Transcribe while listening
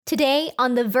Today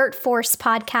on the VertForce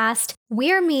podcast,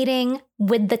 we're meeting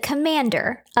with the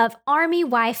commander of Army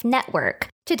Wife Network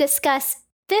to discuss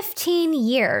 15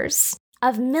 years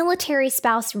of military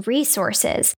spouse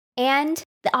resources and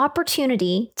the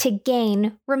opportunity to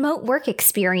gain remote work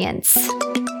experience.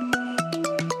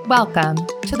 Welcome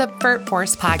to the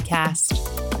VertForce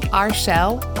podcast. Our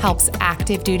show helps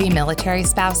active duty military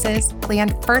spouses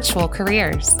plan virtual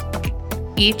careers.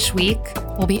 Each week,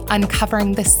 we'll be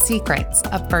uncovering the secrets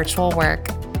of virtual work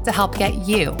to help get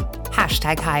you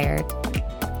 #hired.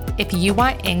 If you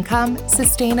want income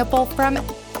sustainable from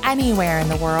anywhere in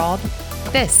the world,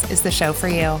 this is the show for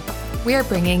you. We're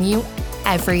bringing you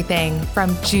everything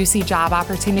from juicy job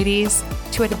opportunities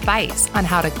to advice on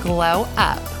how to glow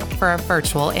up for a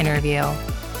virtual interview.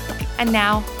 And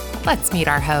now, let's meet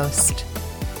our host.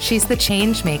 She's the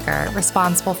change maker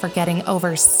responsible for getting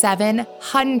over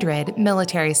 700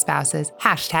 military spouses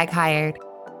 #hired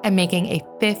and making a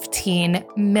 $15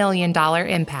 million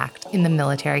impact in the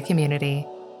military community.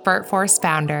 VertForce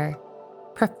founder,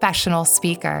 professional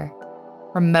speaker,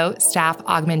 remote staff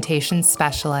augmentation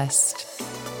specialist,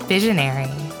 visionary.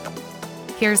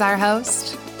 Here's our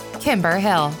host, Kimber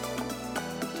Hill.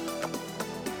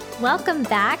 Welcome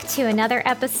back to another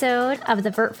episode of the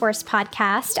VertForce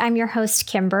podcast. I'm your host,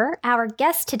 Kimber. Our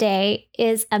guest today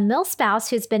is a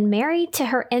milspouse who's been married to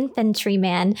her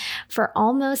infantryman for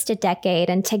almost a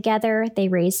decade, and together they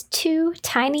raised two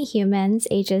tiny humans,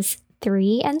 ages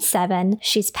 3 and 7.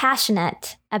 She's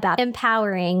passionate about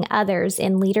empowering others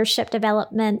in leadership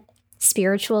development,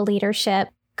 spiritual leadership,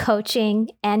 coaching,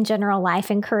 and general life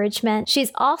encouragement.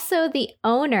 She's also the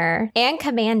owner and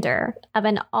commander of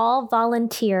an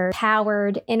all-volunteer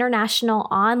powered international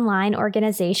online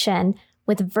organization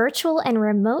with virtual and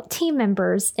remote team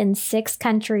members in 6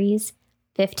 countries,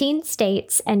 15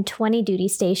 states, and 20 duty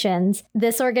stations.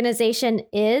 This organization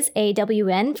is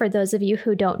AWN. For those of you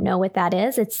who don't know what that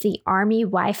is, it's the Army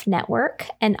Wife Network,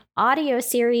 an audio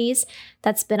series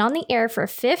that's been on the air for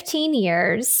 15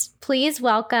 years. Please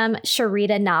welcome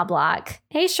Sharita Knobloch.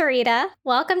 Hey, Sharita.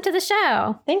 Welcome to the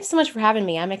show. Thanks so much for having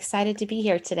me. I'm excited to be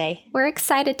here today. We're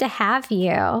excited to have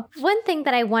you. One thing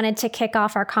that I wanted to kick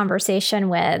off our conversation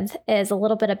with is a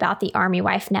little bit about the Army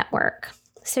Wife Network.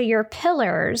 So your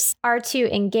pillars are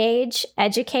to engage,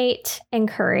 educate,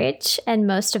 encourage, and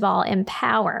most of all,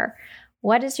 empower.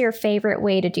 What is your favorite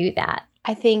way to do that?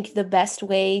 I think the best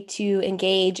way to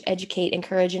engage, educate,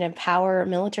 encourage, and empower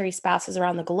military spouses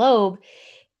around the globe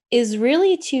is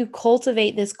really to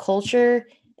cultivate this culture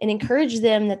and encourage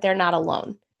them that they're not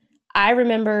alone. I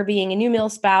remember being a new mil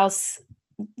spouse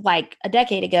like a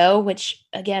decade ago, which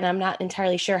again, I'm not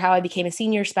entirely sure how I became a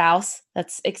senior spouse.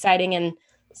 That's exciting and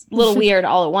a little weird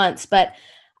all at once, but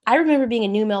I remember being a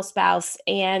new mil spouse,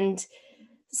 and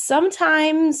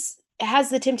sometimes it has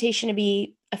the temptation to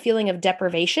be a feeling of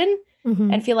deprivation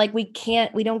and feel like we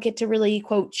don't get to really,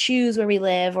 quote, choose where we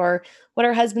live or what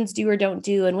our husbands do or don't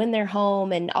do and when they're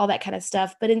home and all that kind of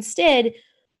stuff. But instead,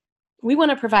 we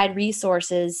want to provide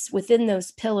resources within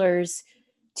those pillars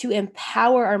to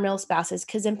empower our male spouses,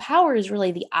 because empower is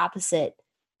really the opposite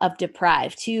of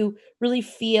deprive, to really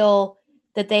feel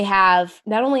that they have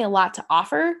not only a lot to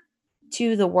offer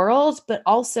to the world, but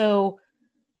also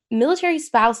military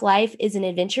spouse life is an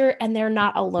adventure, and they're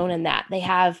not alone in that. They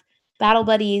have battle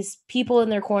buddies, people in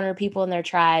their corner, people in their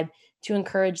tribe to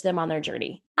encourage them on their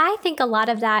journey. I think a lot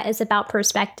of that is about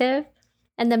perspective,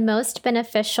 and the most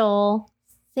beneficial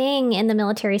thing in the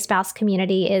military spouse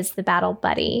community is the battle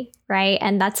buddy, right?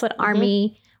 And that's what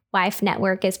Army Wife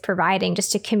Network is providing,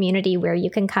 just a community where you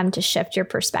can come to shift your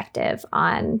perspective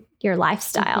on your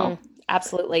lifestyle.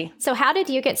 Absolutely. So how did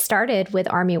you get started with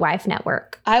Army Wife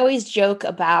Network? I always joke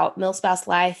about milspouse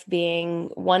life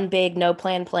being one big no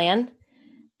plan,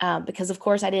 because of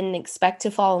course I didn't expect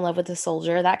to fall in love with a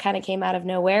soldier. That kind of came out of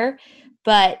nowhere.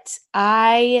 But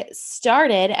I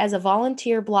started as a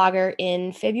volunteer blogger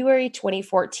in February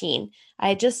 2014. I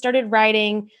had just started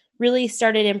writing, really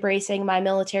started embracing my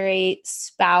military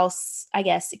spouse,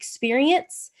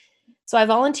 experience. So I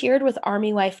volunteered with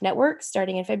Army Wife Network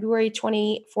starting in February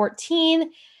 2014.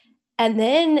 And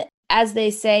then, as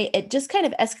they say, it just kind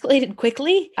of escalated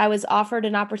quickly. I was offered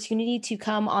an opportunity to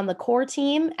come on the core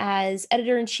team as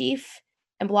editor-in-chief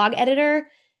and blog editor.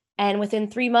 And within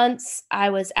 3 months,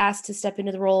 I was asked to step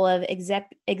into the role of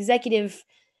executive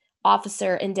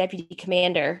officer and deputy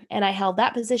commander. And I held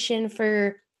that position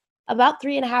for about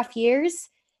 3.5 years.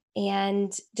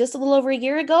 And just a little over a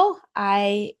year ago,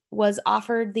 I was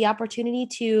offered the opportunity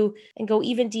to go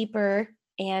even deeper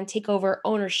and take over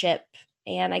ownership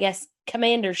and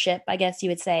commandership, I guess you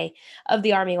would say, of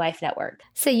the Army Wife Network.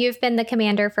 So you've been the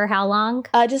commander for how long?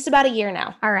 Just about a year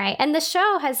now. All right. And the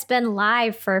show has been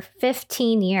live for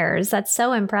 15 years. That's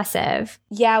so impressive.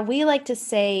 Yeah, we like to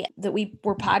say that we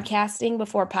were podcasting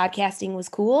before podcasting was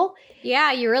cool.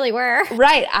 Yeah, you really were.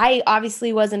 Right. I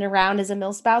obviously wasn't around as a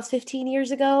milspouse 15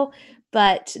 years ago,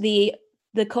 but the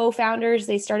co-founders,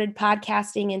 they started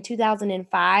podcasting in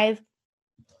 2005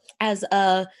 as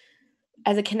a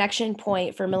connection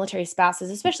point for military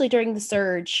spouses, especially during the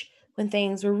surge when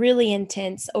things were really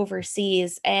intense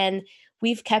overseas. And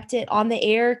we've kept it on the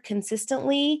air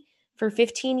consistently for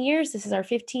 15 years. This is our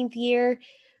 15th year.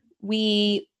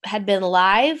 We had been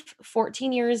live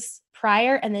 14 years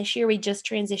prior, and this year we just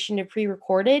transitioned to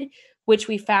pre-recorded, which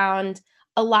we found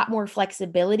a lot more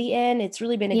flexibility in. It's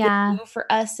really been a good move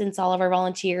for us since all of our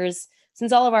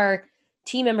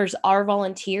team members are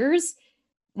volunteers,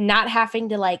 not having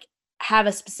to have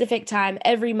a specific time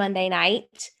every Monday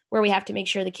night where we have to make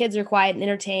sure the kids are quiet and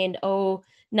entertained. Oh,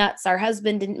 nuts, our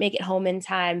husband didn't make it home in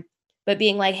time. But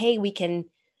being like, hey, we can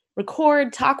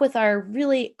record, talk with our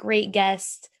really great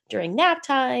guests during nap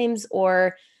times,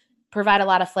 or provide a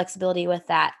lot of flexibility with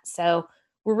that. So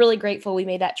we're really grateful we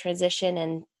made that transition,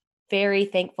 and very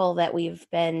thankful that we've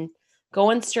been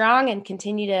going strong and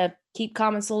continue to keep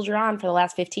calm and soldier on for the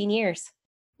last 15 years.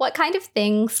 What kind of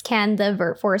things can the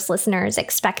VertForce listeners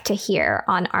expect to hear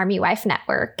on Army Wife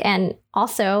Network? And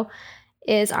also,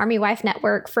 is Army Wife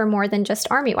Network for more than just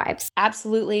Army wives?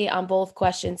 Absolutely, on both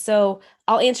questions. So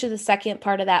I'll answer the second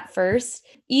part of that first.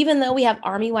 Even though we have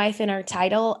Army Wife in our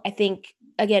title, I think,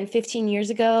 again, 15 years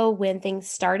ago when things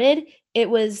started, it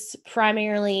was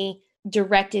primarily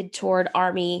directed toward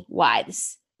Army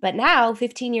wives. But now,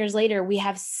 15 years later, we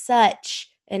have such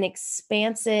an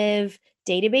expansive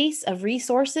database of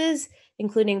resources,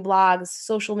 including blogs,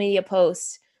 social media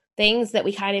posts, things that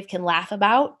we kind of can laugh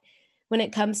about when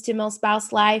it comes to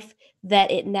milspouse life,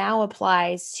 that it now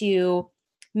applies to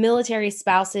military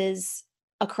spouses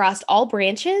across all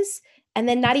branches. And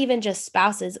then not even just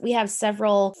spouses. We have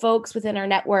several folks within our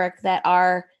network that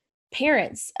are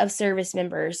parents of service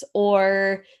members,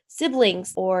 or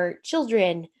siblings, or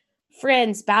children,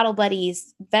 friends, battle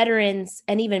buddies, veterans,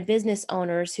 and even business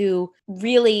owners who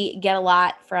really get a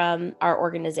lot from our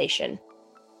organization.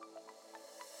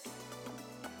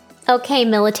 Okay,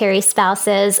 military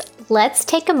spouses, let's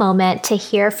take a moment to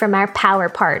hear from our power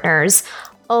partners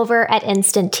over at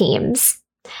Instant Teams.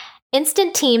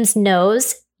 Instant Teams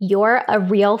knows you're a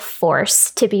real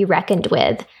force to be reckoned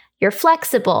with. You're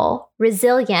flexible,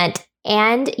 resilient,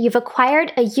 and you've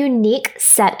acquired a unique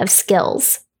set of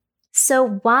skills.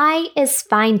 So why is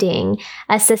finding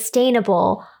a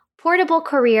sustainable, portable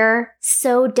career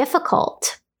so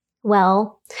difficult?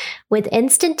 Well, with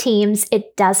Instant Teams,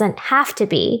 it doesn't have to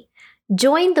be.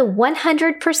 Join the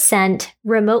 100%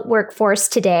 remote workforce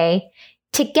today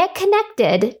to get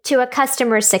connected to a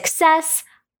customer success,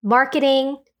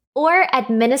 marketing, or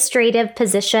administrative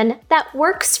position that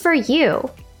works for you.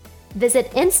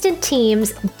 Visit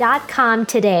instantteams.com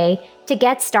today to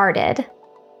get started.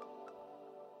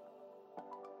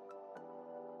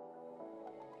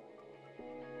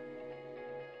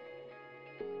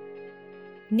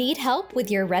 Need help with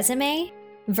your resume?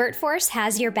 VertForce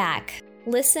has your back.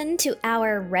 Listen to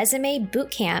our Resume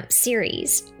Bootcamp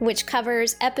series, which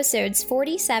covers episodes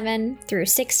 47 through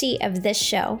 60 of this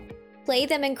show. Play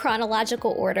them in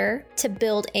chronological order to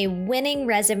build a winning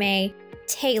resume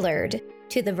tailored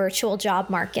to the virtual job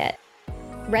market.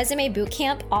 Resume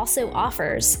Bootcamp also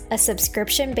offers a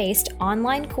subscription-based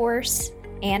online course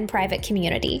and private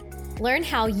community. Learn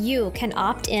how you can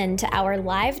opt in to our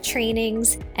live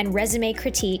trainings and resume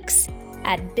critiques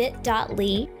at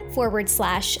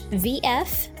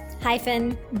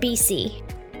bit.ly/VF-BC.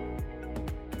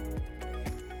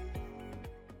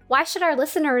 Why should our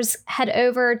listeners head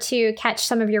over to catch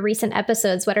some of your recent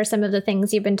episodes? What are some of the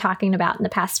things you've been talking about in the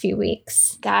past few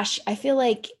weeks? Gosh, I feel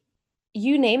like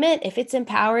you name it, if it's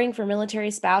empowering for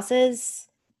military spouses,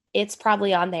 it's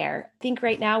probably on there. I think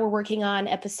right now we're working on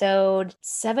episode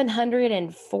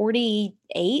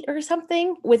 748 or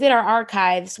something. Within our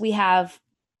archives, we have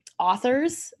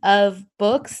authors of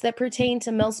books that pertain to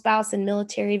milspouse and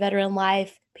military veteran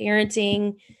life,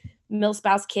 parenting,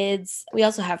 milspouse kids. We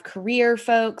also have career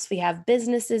folks. We have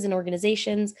businesses and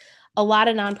organizations, a lot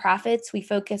of nonprofits. We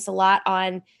focus a lot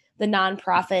on the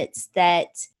nonprofits that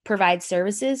provide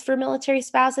services for military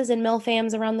spouses and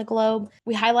milfams around the globe.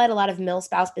 We highlight a lot of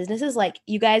milspouse businesses, like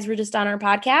you guys were just on our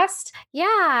podcast.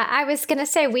 Yeah, I was going to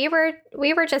say we were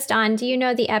just on. Do you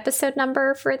know the episode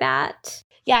number for that?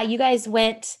 Yeah, you guys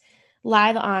went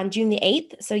live on June the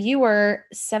 8th. So you were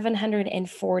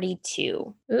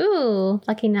 742. Ooh,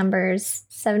 lucky numbers,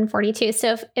 742.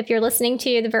 So if you're listening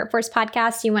to the VertForce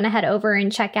podcast, you want to head over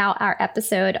and check out our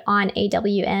episode on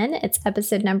AWN. It's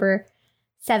episode number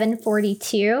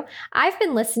 742. I've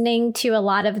been listening to a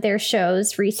lot of their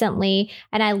shows recently,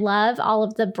 and I love all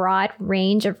of the broad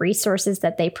range of resources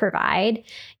that they provide.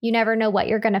 You never know what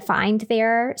you're going to find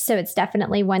there, so it's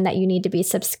definitely one that you need to be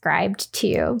subscribed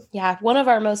to. Yeah, one of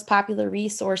our most popular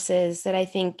resources that I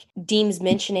think deems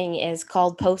mentioning is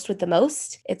called Post with the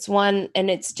Most. It's one, and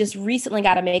it's just recently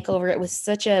got a makeover. It was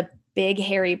such a big,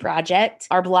 hairy project.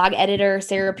 Our blog editor,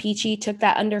 Sarah Peachy, took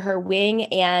that under her wing,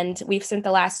 and we've spent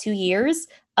the last 2 years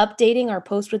updating our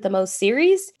Post with the Most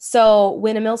series. So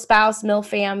when a MilSpouse,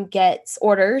 MilFam gets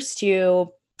orders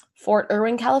to Fort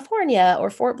Irwin, California, or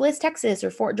Fort Bliss, Texas, or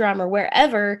Fort Drum, or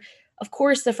wherever, of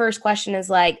course, the first question is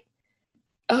like,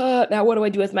 now what do I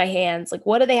do with my hands? Like,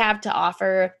 what do they have to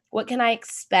offer? What can I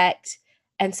expect?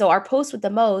 And so our Post with the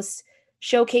Most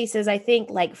showcases, I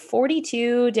think, like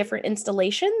 42 different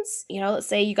installations. Let's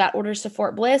say you got orders to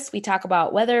Fort Bliss. We talk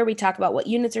about weather. We talk about what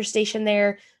units are stationed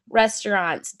there,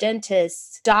 restaurants,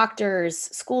 dentists, doctors,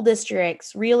 school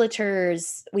districts,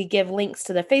 realtors. We give links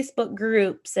to the Facebook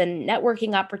groups and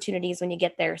networking opportunities when you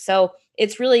get there. So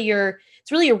it's really your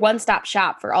one-stop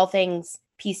shop for all things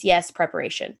PCS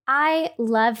preparation. I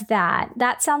love that.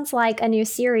 That sounds like a new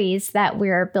series that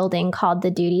we're building called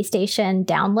the Duty Station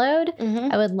Download.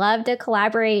 I would love to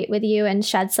collaborate with you and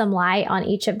shed some light on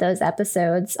each of those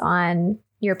episodes on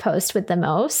your Post with the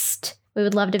Most. We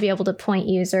would love to be able to point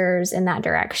users in that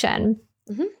direction.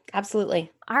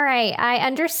 Absolutely. All right. I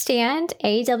understand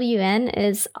AWN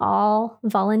is all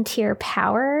volunteer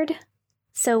powered.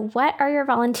 So what are your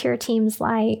volunteer teams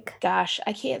like? Gosh,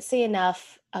 I can't say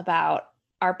enough about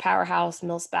our powerhouse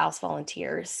MilSpouse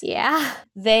volunteers. Yeah.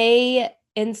 They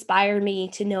inspired me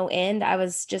to no end. I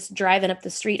was just driving up the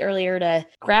street earlier to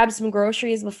grab some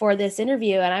groceries before this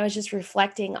interview, and I was just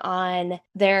reflecting on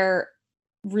their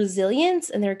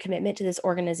resilience and their commitment to this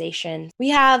organization. We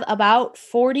have about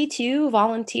 42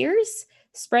 volunteers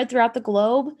spread throughout the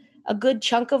globe. A good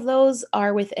chunk of those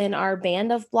are within our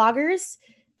band of bloggers,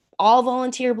 all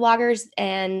volunteer bloggers,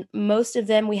 and most of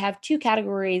them, we have two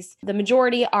categories. The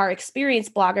majority are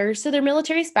experienced bloggers, so they're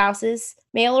military spouses,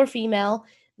 male or female,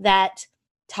 that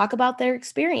talk about their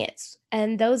experience.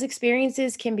 And those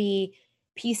experiences can be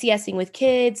PCSing with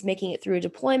kids, making it through a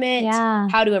deployment,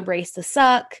 how to embrace the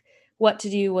suck, what to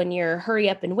do when you're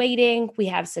hurry up and waiting. We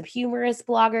have some humorous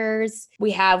bloggers. We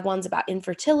have ones about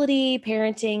infertility,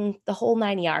 parenting, the whole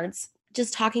 9 yards,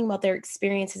 just talking about their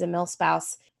experience as a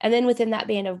MilSpouse. And then within that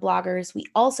band of bloggers, we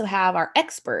also have our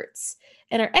experts.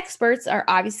 And our experts are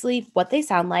obviously what they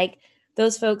sound like,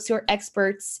 those folks who are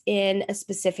experts in a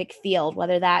specific field,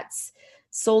 whether that's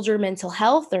soldier mental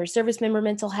health or service member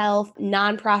mental health,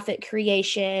 nonprofit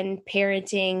creation,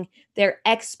 parenting. They're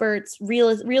experts, real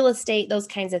estate, those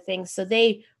kinds of things. So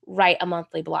they write a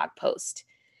monthly blog post.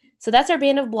 So that's our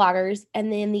band of bloggers.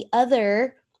 And then the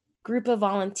other group of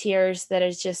volunteers that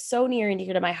is just so near and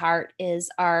dear to my heart is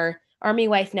our Army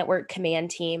Wife Network command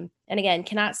team. And again,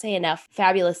 cannot say enough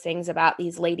fabulous things about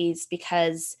these ladies,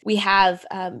 because we have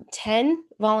 10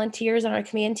 volunteers on our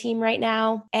command team right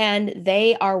now, and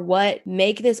they are what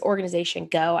make this organization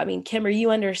go. I mean, Kimber, you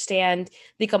understand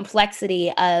the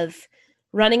complexity of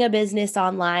running a business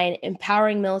online,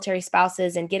 empowering military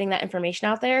spouses, and getting that information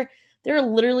out there. There are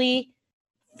literally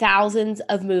thousands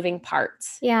of moving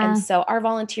parts. Yeah. And so our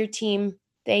volunteer team,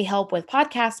 they help with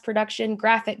podcast production,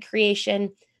 graphic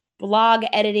creation, blog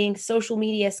editing, social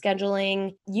media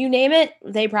scheduling, you name it,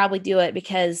 they probably do it,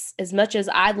 because as much as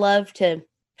I'd love to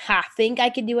think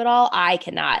I could do it all, I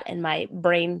cannot. And my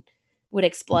brain would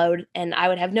explode and I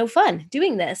would have no fun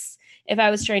doing this if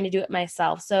I was trying to do it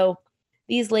myself. So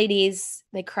these ladies,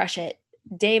 they crush it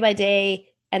day by day.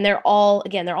 And they're all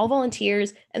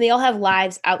volunteers, and they all have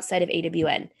lives outside of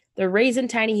AWN. They're raising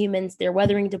tiny humans. They're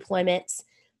weathering deployments.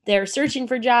 They're searching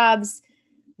for jobs,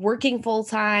 working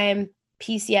full-time,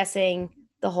 PCSing,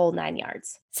 the whole 9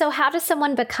 yards. So how does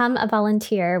someone become a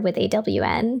volunteer with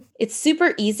AWN? It's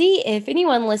super easy. If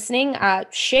anyone listening,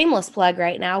 shameless plug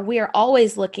right now, we are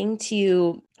always looking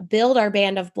to build our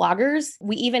band of bloggers.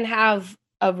 We even have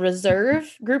a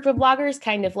reserve group of bloggers,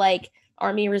 kind of like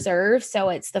Army Reserve. So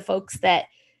it's the folks that,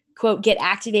 quote, get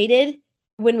activated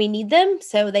when we need them.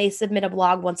 So they submit a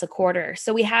blog once a quarter.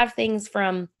 So we have things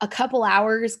from a couple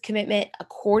hours commitment a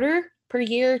quarter per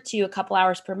year to a couple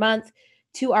hours per month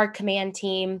to our command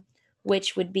team,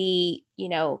 which would be,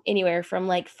 anywhere from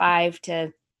like 5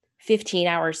 to 15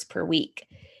 hours per week.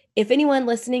 If anyone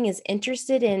listening is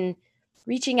interested in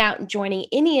reaching out and joining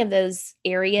any of those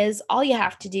areas, all you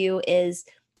have to do is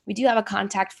we do have a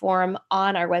contact form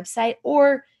on our website,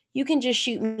 or you can just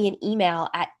shoot me an email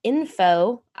at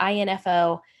info at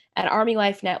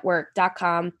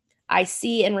armywifenetwork.com. I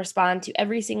see and respond to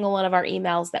every single one of our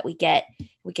emails that we get.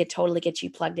 We could totally get you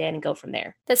plugged in and go from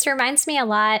there. This reminds me a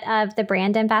lot of the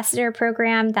brand ambassador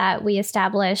program that we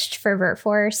established for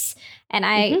VertForce. And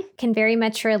I can very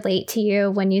much relate to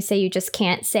you when you say you just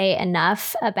can't say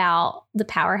enough about the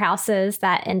powerhouses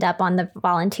that end up on the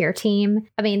volunteer team.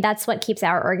 I mean, that's what keeps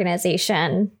our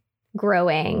organization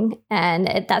growing.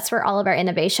 And that's where all of our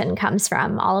innovation comes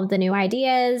from. All of the new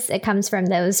ideas, it comes from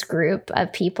those group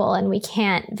of people, and we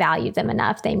can't value them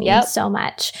enough. They mean so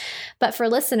much. But for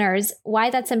listeners, why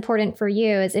that's important for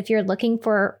you is if you're looking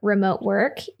for remote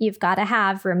work, you've got to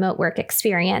have remote work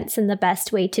experience. And the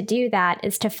best way to do that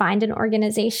is to find an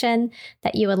organization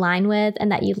that you align with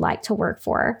and that you'd like to work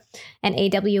for. And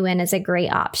AWN is a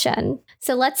great option.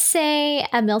 So let's say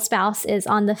a milspouse is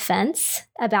on the fence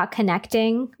about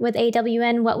connecting with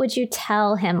AWN. What would you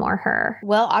tell him or her?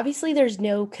 Well, obviously there's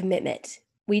no commitment.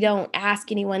 We don't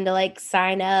ask anyone to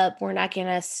sign up. We're not going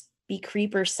to be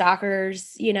creeper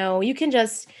stalkers. You can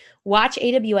just watch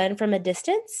AWN from a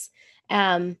distance.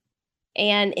 And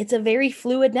it's a very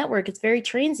fluid network. It's very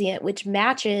transient, which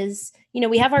matches,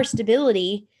 we have our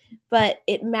stability, but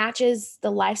it matches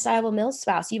the lifestyle of a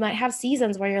milspouse. You might have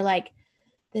seasons where you're like,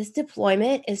 this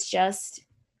deployment is just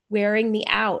wearing me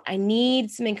out. I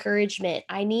need some encouragement.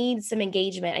 I need some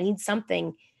engagement. I need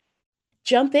something.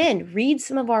 Jump in, read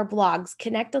some of our blogs,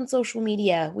 connect on social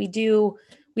media. We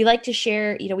like to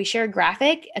share, we share a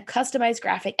customized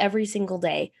graphic every single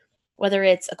day, whether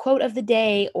it's a quote of the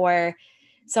day or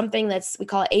something we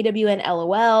call it AWN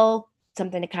LOL,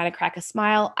 something to kind of crack a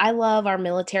smile. I love our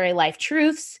military life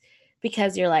truths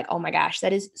because you're like, oh my gosh,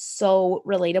 that is so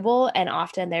relatable. And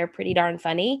often they're pretty darn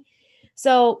funny.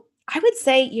 So I would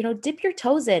say, dip your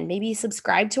toes in, maybe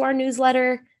subscribe to our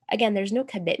newsletter. Again, there's no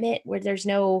commitment there's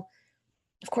no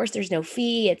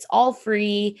fee. It's all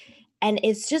free. And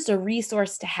it's just a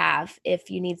resource to have if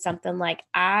you need something like,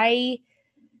 I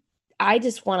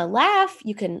just want to laugh.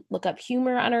 You can look up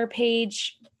humor on our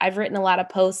page. I've written a lot of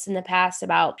posts in the past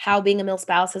about how being a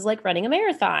milspouse is like running a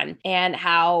marathon, and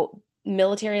how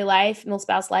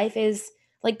milspouse life is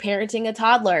like parenting a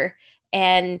toddler.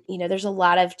 And, there's a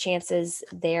lot of chances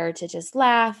there to just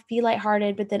laugh, be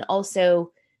lighthearted, but then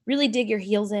also really dig your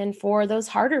heels in for those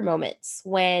harder moments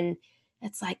when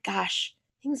it's like, gosh,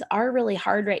 things are really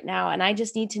hard right now. And I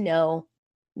just need to know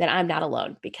that I'm not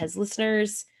alone, because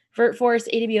listeners, VertForce,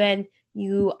 AWN,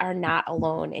 you are not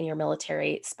alone in your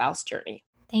military spouse journey.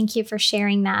 Thank you for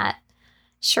sharing that.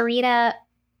 Sharita,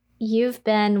 you've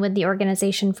been with the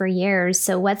organization for years.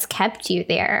 So what's kept you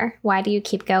there? Why do you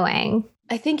keep going?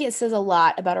 I think it says a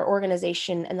lot about our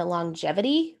organization and the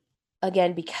longevity.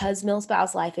 Again, because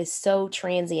milspouse life is so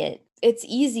transient. It's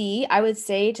easy, I would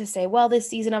say, to say, well, this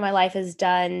season of my life is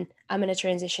done. I'm going to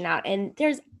transition out. And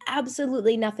there's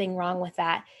absolutely nothing wrong with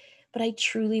that. But I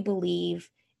truly believe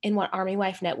in what Army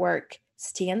Wife Network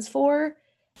stands for,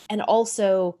 and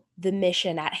also the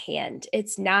mission at hand.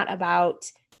 It's not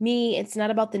about me. It's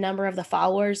not about the number of the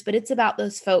followers, but it's about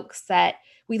those folks that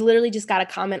we literally just got a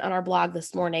comment on our blog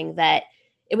this morning that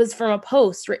it was from a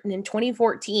post written in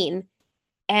 2014.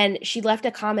 And she left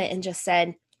a comment and just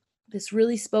said, this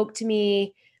really spoke to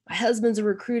me. My husband's a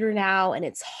recruiter now, and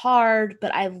it's hard,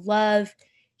 but I love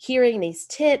hearing these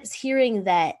tips, hearing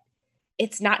that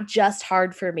it's not just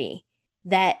hard for me,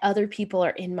 that other people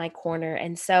are in my corner.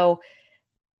 And so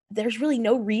there's really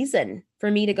no reason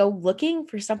for me to go looking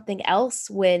for something else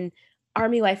when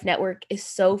Army Wife Network is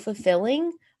so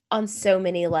fulfilling on so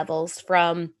many levels,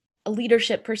 from a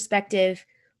leadership perspective,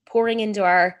 pouring into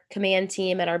our command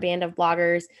team and our band of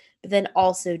bloggers, but then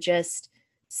also just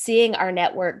seeing our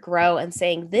network grow and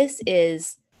saying, this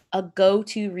is a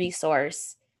go-to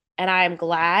resource. And I am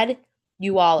glad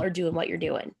you all are doing what you're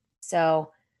doing.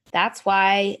 So that's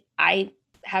why I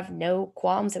have no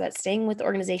qualms about staying with the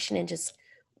organization and just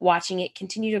watching it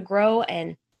continue to grow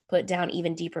and put down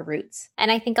even deeper roots. And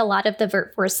I think a lot of the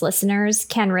VertForce listeners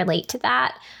can relate to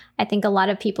that. I think a lot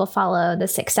of people follow the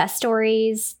success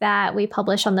stories that we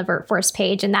publish on the VertForce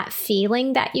page, and that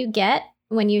feeling that you get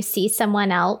when you see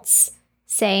someone else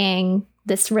saying,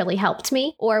 this really helped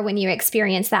me, or when you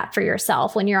experience that for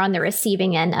yourself, when you're on the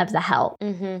receiving end of the help.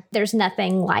 There's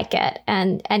nothing like it.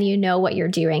 And you know what you're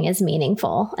doing is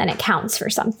meaningful and it counts for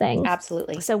something.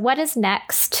 Absolutely. So what is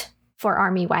next for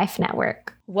Army Wife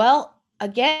Network? Well,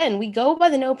 again, we go by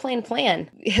the no plan plan.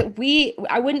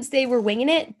 I wouldn't say we're winging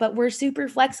it, but we're super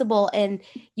flexible. And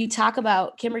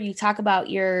Kimber, you talk about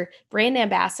your brand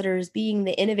ambassadors being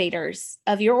the innovators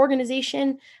of your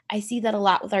organization. I see that a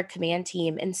lot with our command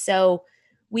team. And so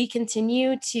we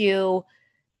continue to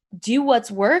do what's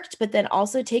worked, but then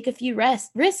also take a few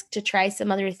risk to try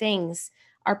some other things.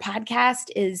 Our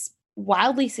podcast is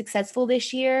wildly successful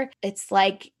this year. It's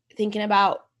like thinking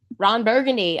about Ron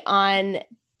Burgundy on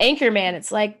Anchorman.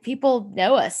 It's like people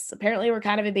know us. Apparently, we're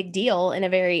kind of a big deal in a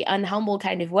very unhumble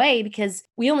kind of way because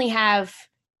we only have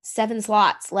 7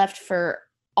 slots left for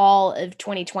all of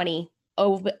 2020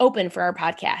 open for our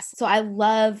podcast. So I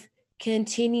love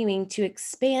continuing to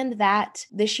expand that.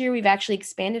 This year, we've actually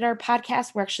expanded our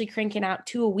podcast. We're actually cranking out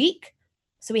 2 a week.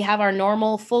 So we have our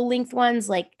normal full-length ones,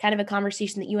 like kind of a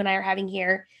conversation that you and I are having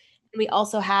here. And we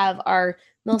also have our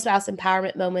MilSpouse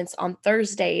Empowerment Moments on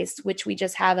Thursdays, which we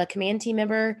just have a command team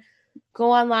member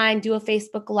go online, do a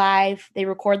Facebook Live. They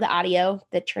record the audio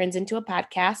that turns into a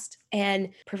podcast and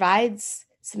provides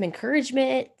some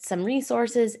encouragement, some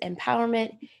resources,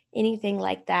 empowerment, anything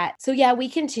like that. So yeah, we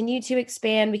continue to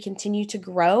expand, we continue to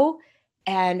grow,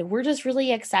 and we're just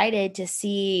really excited to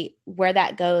see where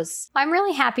that goes. I'm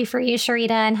really happy for you,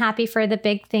 Sharita, and happy for the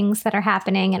big things that are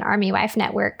happening in Army Wife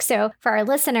Network. So for our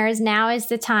listeners, now is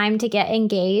the time to get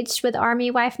engaged with Army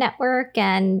Wife Network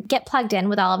and get plugged in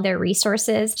with all of their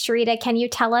resources. Sharita, can you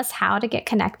tell us how to get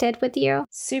connected with you?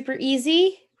 Super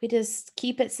easy. We just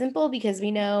keep it simple because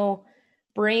we know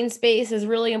brain space is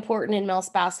really important in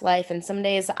MilSpouse life. And some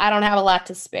days I don't have a lot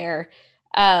to spare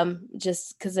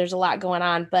just because there's a lot going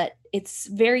on, but it's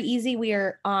very easy. We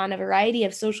are on a variety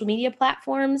of social media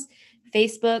platforms,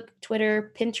 Facebook,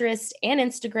 Twitter, Pinterest, and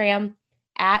Instagram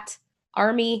at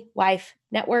Army Wife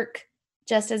Network,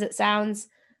 just as it sounds.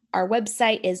 Our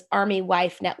website is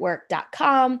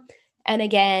armywifenetwork.com. And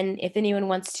again, if anyone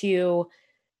wants to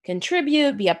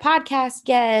contribute, be a podcast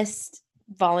guest,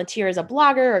 volunteer as a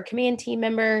blogger or command team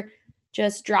member,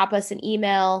 just drop us an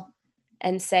email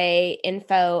and say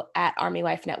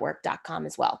info@armywifenetwork.com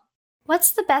as well.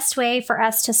 What's the best way for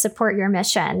us to support your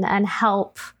mission and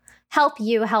help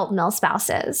you help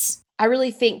MilSpouses? I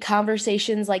really think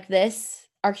conversations like this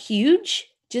are huge,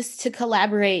 just to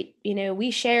collaborate. You know,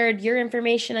 we shared your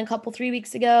information a 3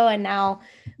 weeks ago, and now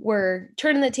we're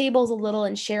turning the tables a little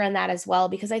and sharing that as well,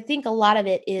 because I think a lot of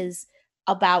it is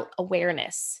about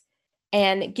awareness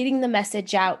and getting the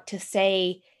message out to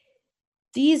say,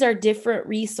 these are different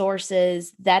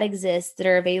resources that exist that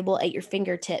are available at your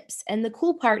fingertips. And the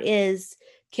cool part is,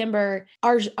 Kimber,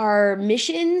 our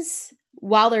missions,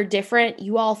 while they're different,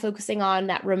 you all focusing on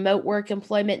that remote work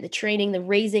employment, the training, the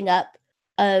raising up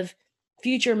of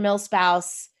future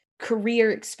MilSpouse career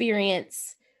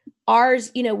experience.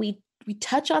 Ours, we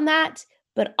touch on that,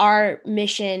 but our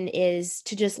mission is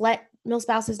to just let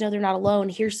MilSpouses know they're not alone.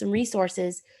 Here's some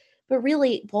resources, but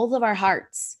really both of our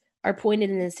hearts are pointed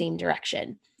in the same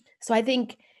direction. So I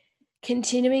think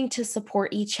continuing to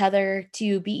support each other,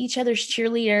 to be each other's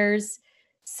cheerleaders,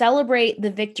 celebrate the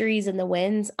victories and the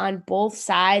wins on both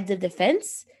sides of the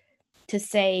fence, to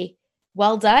say,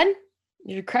 well done,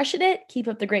 you're crushing it, keep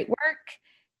up the great work,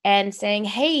 and saying,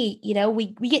 hey,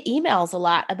 we get emails a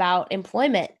lot about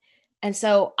employment. And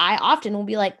so I often will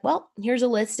be like, well, here's a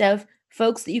list of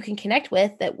folks that you can connect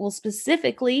with that will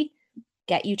specifically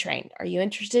get you trained. Are you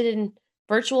interested in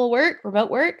virtual work, remote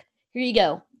work? Here you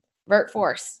go.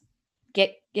 VirtForce.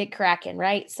 Get cracking,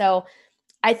 right? So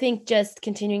I think just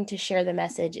continuing to share the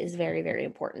message is very, very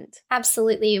important.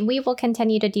 Absolutely. We will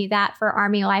continue to do that for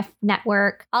Army Wife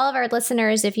Network. All of our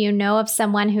listeners, if you know of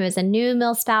someone who is a new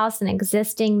MilSpouse, an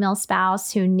existing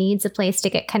MilSpouse who needs a place to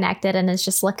get connected and is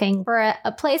just looking for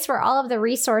a place where all of the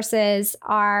resources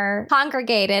are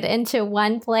congregated into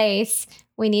one place,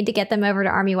 we need to get them over to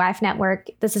Army Wife Network.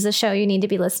 This is a show you need to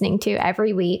be listening to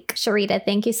every week. Sharita,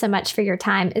 thank you so much for your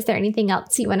time. Is there anything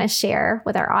else you want to share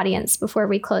with our audience before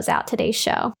we close out today's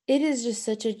show? It is just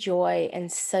such a joy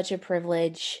and such a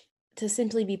privilege to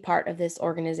simply be part of this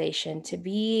organization, to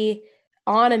be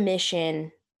on a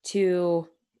mission to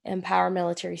empower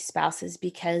military spouses,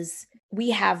 because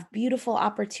we have beautiful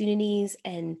opportunities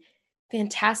and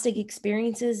fantastic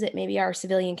experiences that maybe our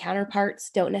civilian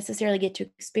counterparts don't necessarily get to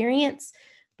experience.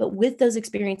 But with those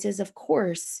experiences, of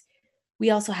course,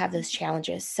 we also have those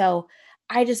challenges. So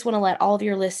I just want to let all of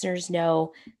your listeners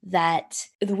know that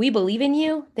we believe in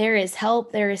you. There is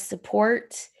help. There is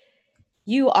support.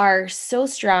 You are so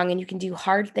strong and you can do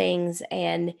hard things.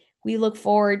 And we look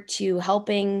forward to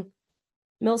helping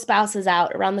MilSpouses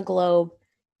out around the globe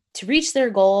to reach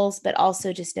their goals, but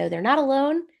also just know they're not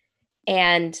alone.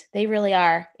 And they really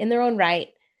are, in their own right,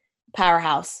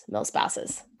 powerhouse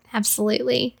MilSpouses.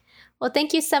 Absolutely. Well,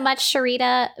 thank you so much,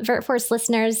 Sharita. VertForce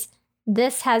listeners,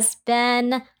 this has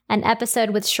been an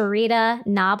episode with Sharita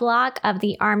Knobloch of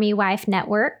the Army Wife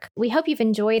Network. We hope you've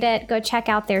enjoyed it. Go check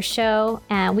out their show,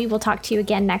 and we will talk to you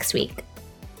again next week.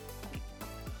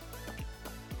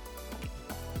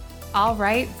 All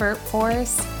right,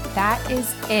 VertForce, that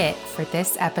is it for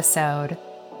this episode.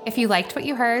 If you liked what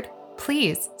you heard,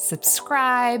 please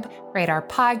subscribe, rate our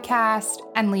podcast,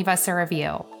 and leave us a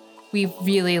review. We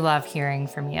really love hearing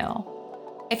from you.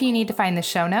 If you need to find the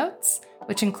show notes,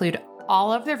 which include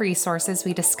all of the resources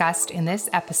we discussed in this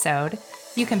episode,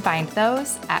 you can find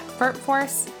those at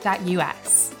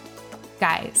vertforce.us.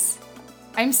 Guys,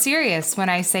 I'm serious when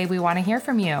I say we want to hear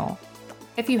from you.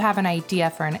 If you have an idea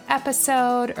for an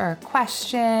episode or a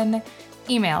question,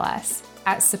 email us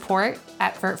at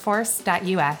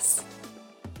support@vertforce.us.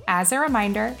 As a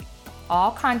reminder,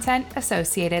 all content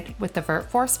associated with the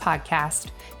VertForce podcast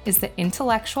is the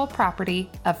intellectual property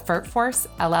of VertForce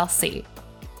LLC.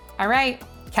 All right,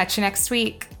 catch you next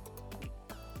week.